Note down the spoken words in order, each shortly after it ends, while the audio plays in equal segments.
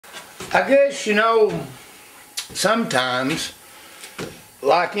I guess, you know, sometimes,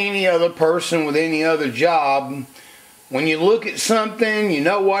 like any other person with any other job, when you look at something, you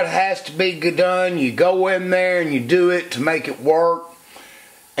know what has to be done, you go in there and you do it to make it work.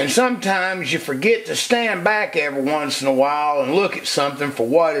 And sometimes you forget to stand back every once in a while and look at something for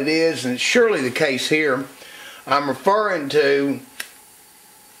what it is, and it's surely the case here. I'm referring to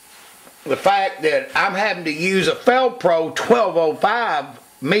the fact that I'm having to use a Felpro 1205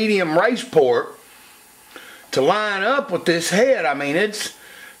 medium race port to line up with this head. I mean,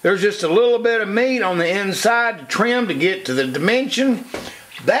 there's just a little bit of meat on the inside to trim to get to the dimension.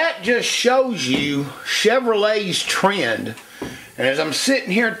 That just shows you Chevrolet's trend. And as I'm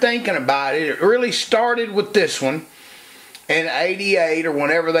sitting here thinking about it, it really started with this one in '88 or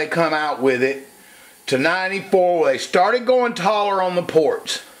whenever they come out with it, to '94 where they started going taller on the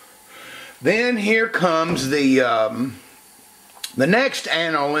ports. Then here comes the next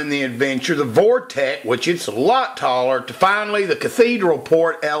animal in the adventure, the Vortec, which it's a lot taller, to finally the Cathedral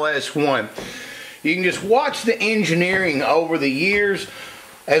Port LS1. You can just watch the engineering over the years.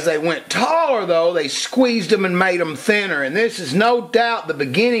 As they went taller, though, they squeezed them and made them thinner. And this is no doubt the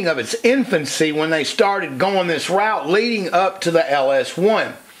beginning of its infancy when they started going this route leading up to the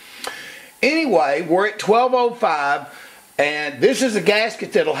LS1. Anyway, we're at 1205, and this is a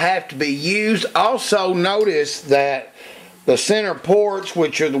gasket that'll have to be used. Also, notice that the center ports,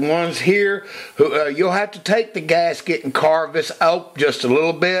 which are the ones here, you'll have to take the gasket and carve this out just a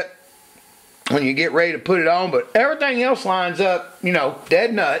little bit when you get ready to put it on, but everything else lines up, you know,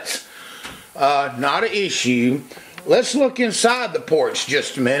 dead nuts. Not an issue. Let's look inside the ports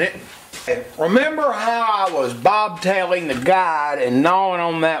just a minute. Remember how I was bobtailing the guide and gnawing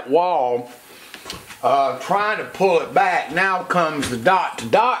on that wall, trying to pull it back? Now comes the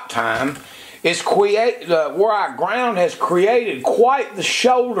dot-to-dot time. Where our ground has created quite the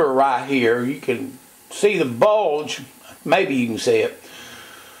shoulder right here. You can see the bulge. Maybe you can see it.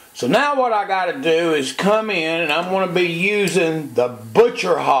 So now what I got to do is come in, and I'm going to be using the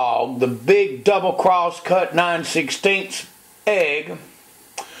Butcher Hog, the big double cross cut 9/16 egg.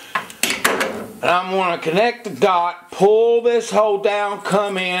 And I'm going to connect the dot, pull this hole down,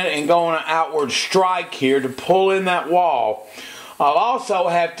 come in, and go on an outward strike here to pull in that wall. I'll also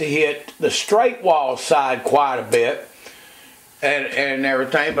have to hit the straight wall side quite a bit and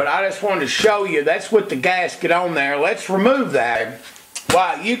everything, but I just wanted to show you that's with the gasket on there. Let's remove that.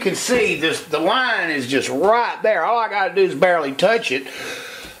 Wow, you can see the line is just right there. All I got to do is barely touch it.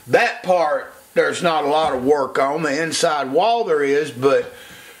 That part, there's not a lot of work on. The inside wall there is, but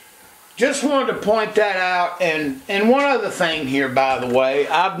just wanted to point that out. And one other thing here, by the way,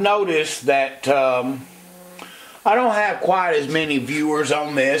 I've noticed that I don't have quite as many viewers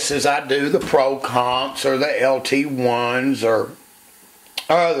on this as I do the Pro Comps or the LT1s or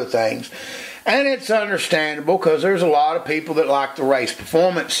other things. And it's understandable because there's a lot of people that like the race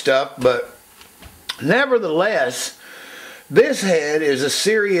performance stuff, but nevertheless, this head is a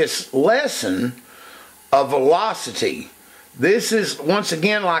serious lesson of velocity. This is, once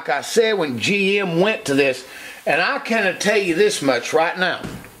again, like I said, when GM went to this, and I can tell you this much right now.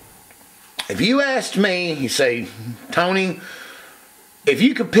 If you asked me, you say, Tony, if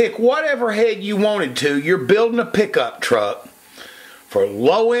you could pick whatever head you wanted to, you're building a pickup truck for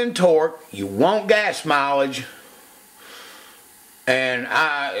low-end torque, you want gas mileage, and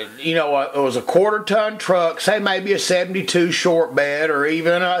it was a quarter-ton truck, say maybe a 72 short bed, or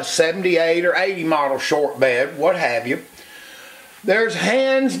even a 78 or 80 model short bed, what have you. There's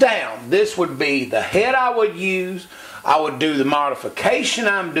hands down, this would be the head I would use. I would do the modification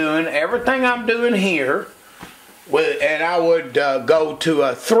I'm doing, everything I'm doing here, and I would go to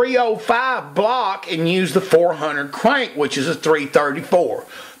a 305 block and use the 400 crank, which is a 334.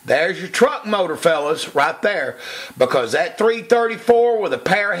 There's your truck motor, fellas, right there. Because that 334 with a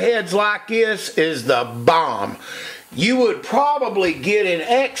pair of heads like this is the bomb. You would probably get in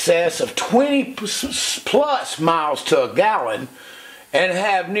excess of 20 plus miles to a gallon and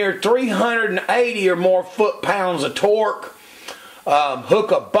have near 380 or more foot-pounds of torque.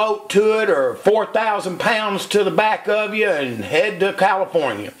 Hook a boat to it or 4,000 pounds to the back of you and head to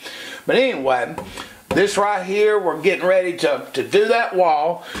California. But anyway, this right here, we're getting ready to do that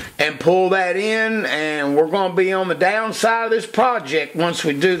wall and pull that in, and we're going to be on the downside of this project once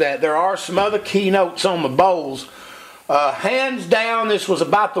we do that. There are some other keynotes on the bowls. Hands down, this was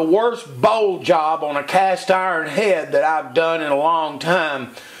about the worst bowl job on a cast iron head that I've done in a long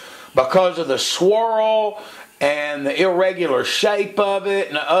time because of the swirl and the irregular shape of it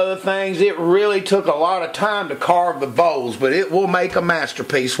and the other things. It really took a lot of time to carve the bowls, but it will make a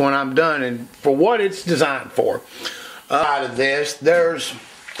masterpiece when I'm done and for what it's designed for. Out of this, there's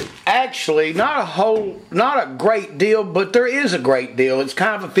Actually, not a great deal, but there is a great deal. It's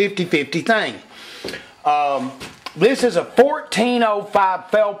kind of a 50-50 thing. This is a 1405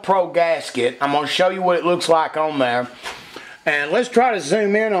 Fel-Pro gasket. I'm going to show you what it looks like on there. And let's try to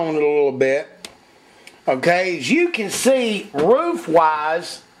zoom in on it a little bit. Okay, as you can see,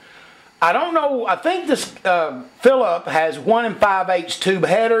 roof-wise, I don't know, I think this Phillip has 1 5/8 tube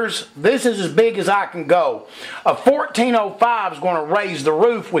headers. This is as big as I can go. A 1405 is going to raise the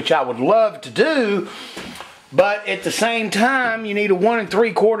roof, which I would love to do, but at the same time, you need a 1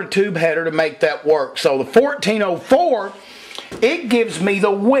 3/4 tube header to make that work. So the 1404, it gives me the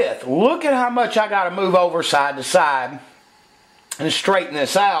width. Look at how much I got to move over side to side and straighten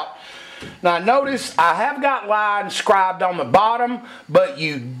this out. Now notice I have got lines scribed on the bottom, but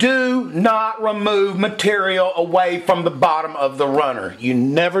you do not remove material away from the bottom of the runner. You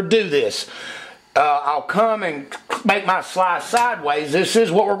never do this. I'll come and make my slice sideways. This is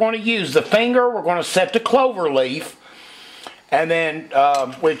what we're going to use. The finger, we're going to set the clover leaf, and then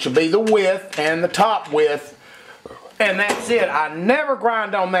which will be the width and the top width. And that's it. I never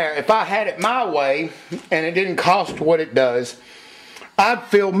grind on there. If I had it my way and it didn't cost what it does, I'd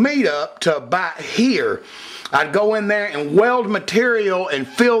fill meat up to about here. I'd go in there and weld material and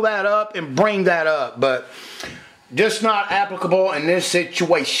fill that up and bring that up, but just not applicable in this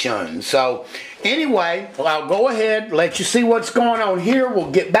situation. So anyway, I'll go ahead, let you see what's going on here. We'll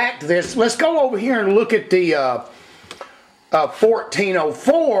get back to this. Let's go over here and look at the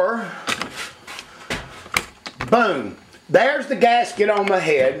 1404. Boom. There's the gasket on the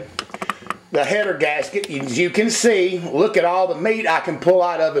head. The header gasket, as you can see, look at all the meat I can pull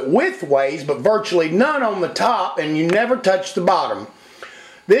out of it widthways, but virtually none on the top, and you never touch the bottom.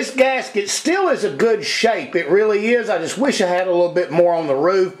 This gasket still is a good shape. It really is. I just wish I had a little bit more on the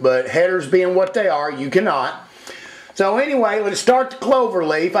roof, but headers being what they are, you cannot. So anyway, let's start the clover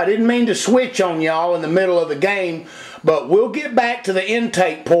leaf. I didn't mean to switch on y'all in the middle of the game, but we'll get back to the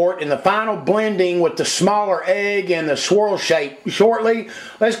intake port and the final blending with the smaller egg and the swirl shape shortly.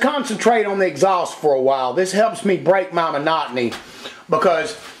 Let's concentrate on the exhaust for a while. This helps me break my monotony,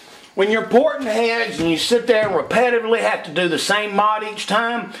 because when you're porting heads and you sit there and repetitively have to do the same mod each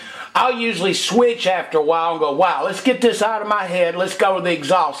time, I'll usually switch after a while and go, wow, let's get this out of my head. Let's go to the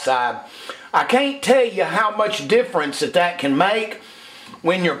exhaust side. I can't tell you how much difference that can make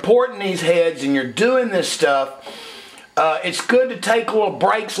when you're porting these heads and you're doing this stuff. It's good to take little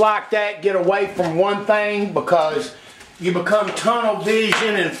breaks like that, get away from one thing, because you become tunnel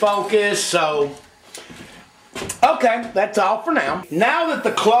vision and focus. So, okay, that's all for now. Now that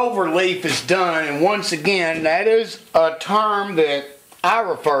the clover leaf is done, and once again, that is a term that I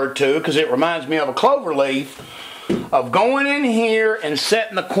refer to because it reminds me of a clover leaf, of going in here and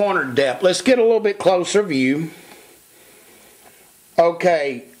setting the corner depth. Let's get a little bit closer view.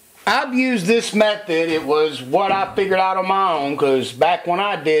 Okay, I've used this method. It was what I figured out on my own, because back when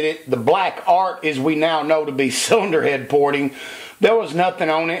I did it, the black art, as we now know to be cylinder head porting, there was nothing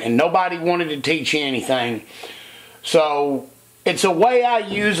on it and nobody wanted to teach you anything. So it's a way I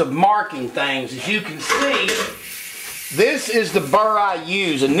use of marking things. As you can see, this is the burr I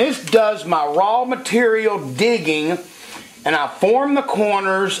use, and this does my raw material digging, and I form the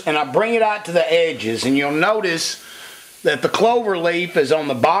corners and I bring it out to the edges, and you'll notice that the clover leaf is on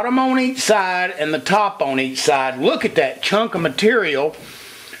the bottom on each side and the top on each side. Look at that chunk of material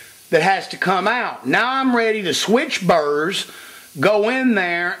that has to come out. Now I'm ready to switch burrs, go in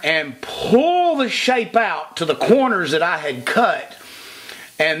there and pull the shape out to the corners that I had cut.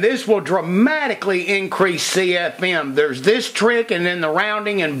 And this will dramatically increase CFM. There's this trick and then the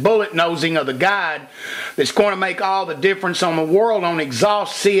rounding and bullet nosing of the guide that's going to make all the difference on the world on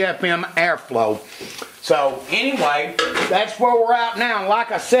exhaust CFM airflow. So anyway, that's where we're at now.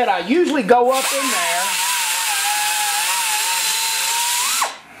 Like I said, I usually go up in there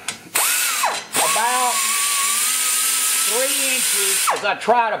about 3 inches as I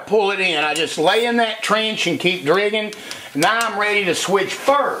try to pull it in. I just lay in that trench and keep digging. Now I'm ready to switch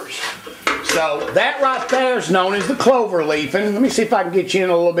burrs. So that right there is known as the clover leafing. Let me see if I can get you in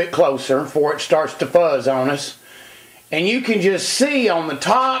a little bit closer before it starts to fuzz on us. And you can just see on the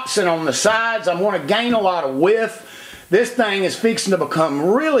tops and on the sides, I'm going to gain a lot of width. This thing is fixing to become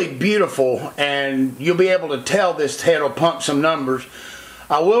really beautiful, and you'll be able to tell this head will pump some numbers.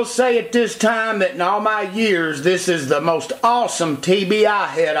 I will say at this time that in all my years, this is the most awesome TBI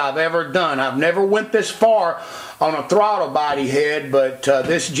head I've ever done. I've never went this far on a throttle body head, but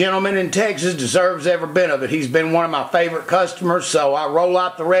this gentleman in Texas deserves every bit of it. He's been one of my favorite customers, so I roll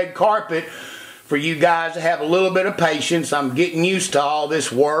out the red carpet for you guys to have a little bit of patience. I'm getting used to all this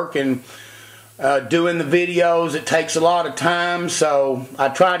work, and doing the videos. It takes a lot of time, so I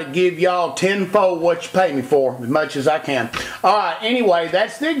try to give y'all tenfold what you pay me for, as much as I can. Alright, anyway,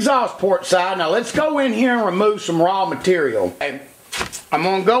 that's the exhaust port side. Now let's go in here and remove some raw material. Okay. I'm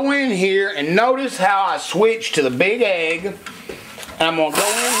going to go in here and notice how I switch to the big egg. And I'm going to go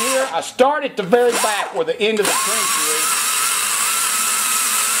in here. I start at the very back where the end of the trench is.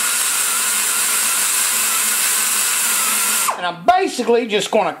 And I'm basically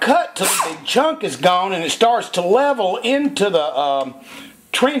just going to cut till the big chunk is gone and it starts to level into the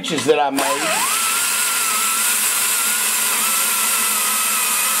trenches that I made.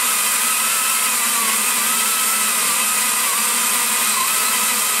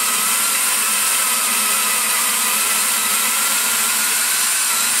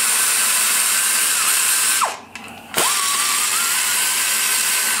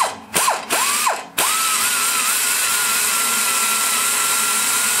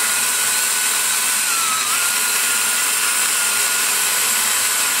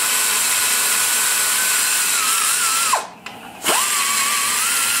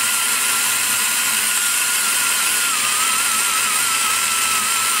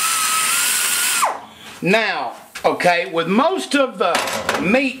 Now, okay, with most of the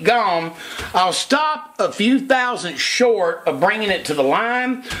meat gone, I'll stop a few thousandths short of bringing it to the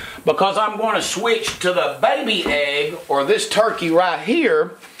line because I'm going to switch to the baby egg, or this turkey right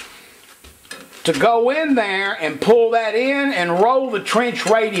here, to go in there and pull that in and roll the trench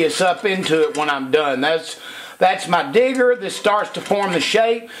radius up into it when I'm done. That's my digger. This starts to form the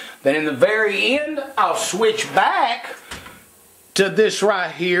shape. Then in the very end, I'll switch back to this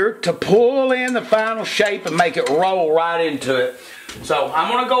right here to pull in the final shape and make it roll right into it. So I'm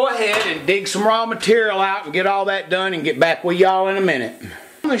going to go ahead and dig some raw material out and get all that done and get back with y'all in a minute.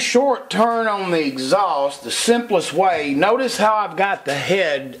 On the short turn on the exhaust, the simplest way, notice how I've got the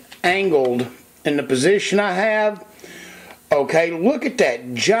head angled in the position I have. Okay, look at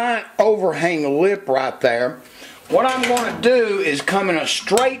that giant overhang lip right there. What I'm going to do is come in a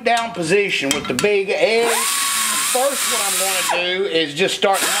straight down position with the big egg. First, what I'm going to do is just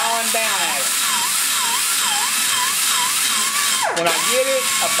start gnawing down at it. When I get it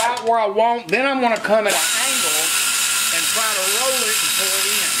about where I want, then I'm going to come at an angle and try to roll it and pull it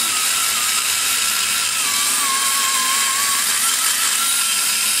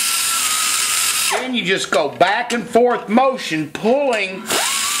in. Then you just go back and forth motion, pulling and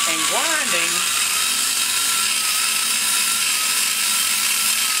grinding.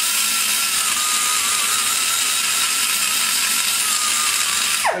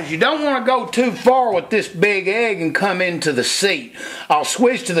 Because you don't want to go too far with this big egg and come into the seat. I'll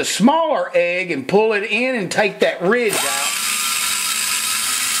switch to the smaller egg and pull it in and take that ridge out.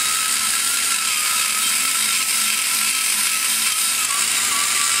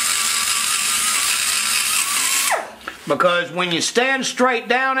 Because when you stand straight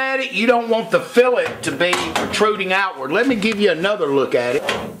down at it, you don't want the fillet to be protruding outward. Let me give you another look at it.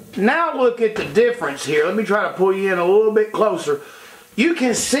 Now look at the difference here. Let me try to pull you in a little bit closer. You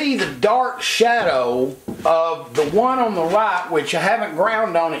can see the dark shadow of the one on the right, which I haven't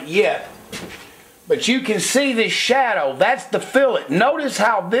ground on it yet. But you can see this shadow. That's the fillet. Notice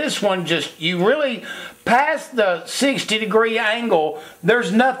how this one you really, past the 60-degree angle,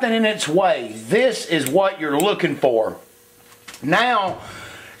 there's nothing in its way. This is what you're looking for. Now,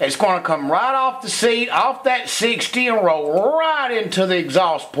 it's going to come right off the seat, off that 60, and roll right into the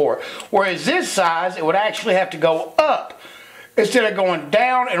exhaust port. Whereas this size, it would actually have to go up. Instead of going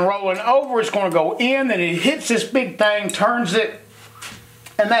down and rolling over, it's going to go in, and it hits this big thing, turns it,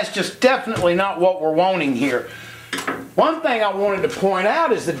 and that's just definitely not what we're wanting here. One thing I wanted to point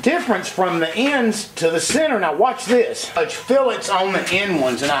out is the difference from the ends to the center. Now watch this. Much fillets on the end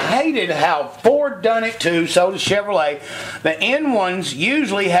ones, and I hated how Ford done it too, so does Chevrolet. The end ones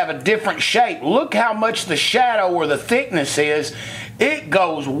usually have a different shape. Look how much the shadow or the thickness is. It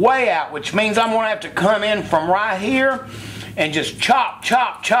goes way out, which means I'm going to have to come in from right here and just chop,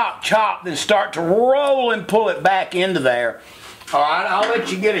 chop, chop, chop, then start to roll and pull it back into there. Alright, I'll let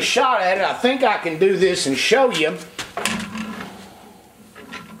you get a shot at it. I think I can do this and show you.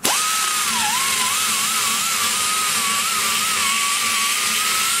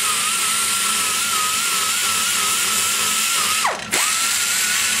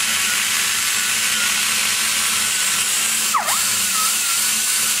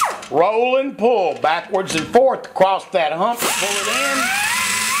 Roll and pull backwards and forth across that hump and pull it in.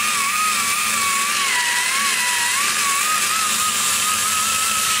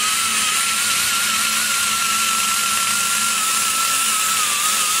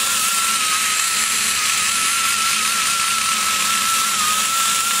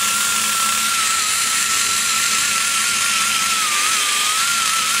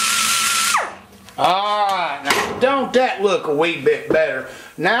 Alright, now don't that look a wee bit better?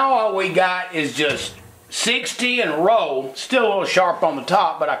 Now all we got is just 60 and roll. Still a little sharp on the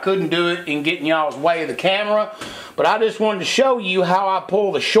top, but I couldn't do it in getting y'all's way of the camera. But I just wanted to show you how I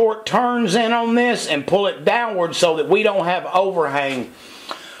pull the short turns in on this and pull it downward so that we don't have overhang.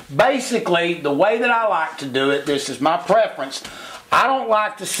 Basically, the way that I like to do it, this is my preference, I don't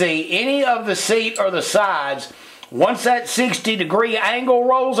like to see any of the seat or the sides. Once that 60-degree angle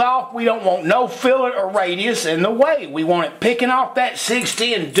rolls off, we don't want no fillet or radius in the way. We want it picking off that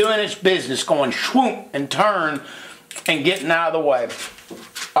 60 and doing its business, going swoop and turn and getting out of the way.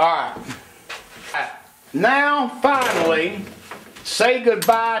 Alright. Now, finally, say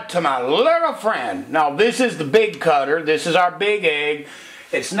goodbye to my little friend. Now, this is the big cutter. This is our big egg.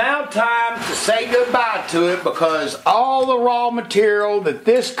 It's now time to say goodbye to it because all the raw material that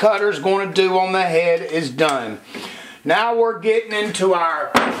this cutter is going to do on the head is done. Now we're getting into our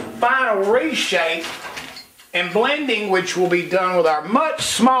final reshape and blending, which will be done with our much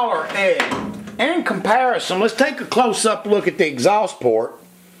smaller egg. In comparison, let's take a close-up look at the exhaust port.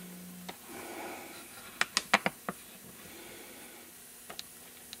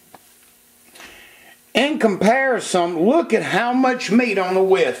 In comparison, look at how much meat on the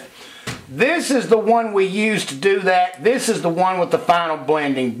width. This is the one we used to do that. This is the one with the final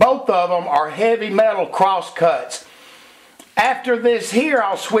blending. Both of them are heavy metal cross cuts. After this here,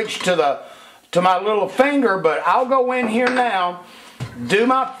 I'll switch to my little finger, but I'll go in here now, do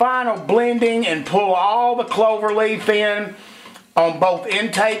my final blending, and pull all the clover leaf in on both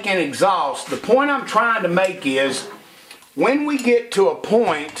intake and exhaust. The point I'm trying to make is, when we get to a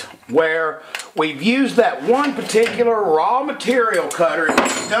point where we've used that one particular raw material cutter and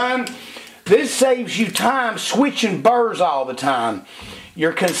it's done, this saves you time switching burrs all the time.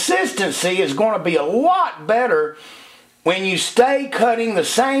 Your consistency is going to be a lot better when you stay cutting the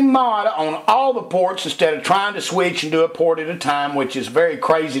same mod on all the ports instead of trying to switch and do a port at a time, which is very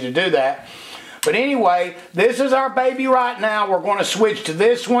crazy to do that. But anyway, this is our baby right now. We're going to switch to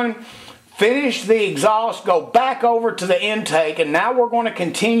this one, finish the exhaust, go back over to the intake, and now we're going to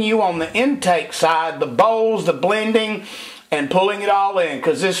continue on the intake side, the bowls, the blending, and pulling it all in,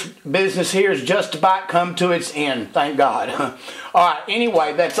 because this business here is just about come to its end, thank God. Alright,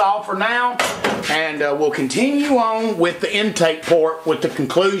 anyway, that's all for now, and we'll continue on with the intake port with the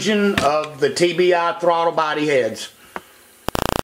conclusion of the TBI throttle body heads.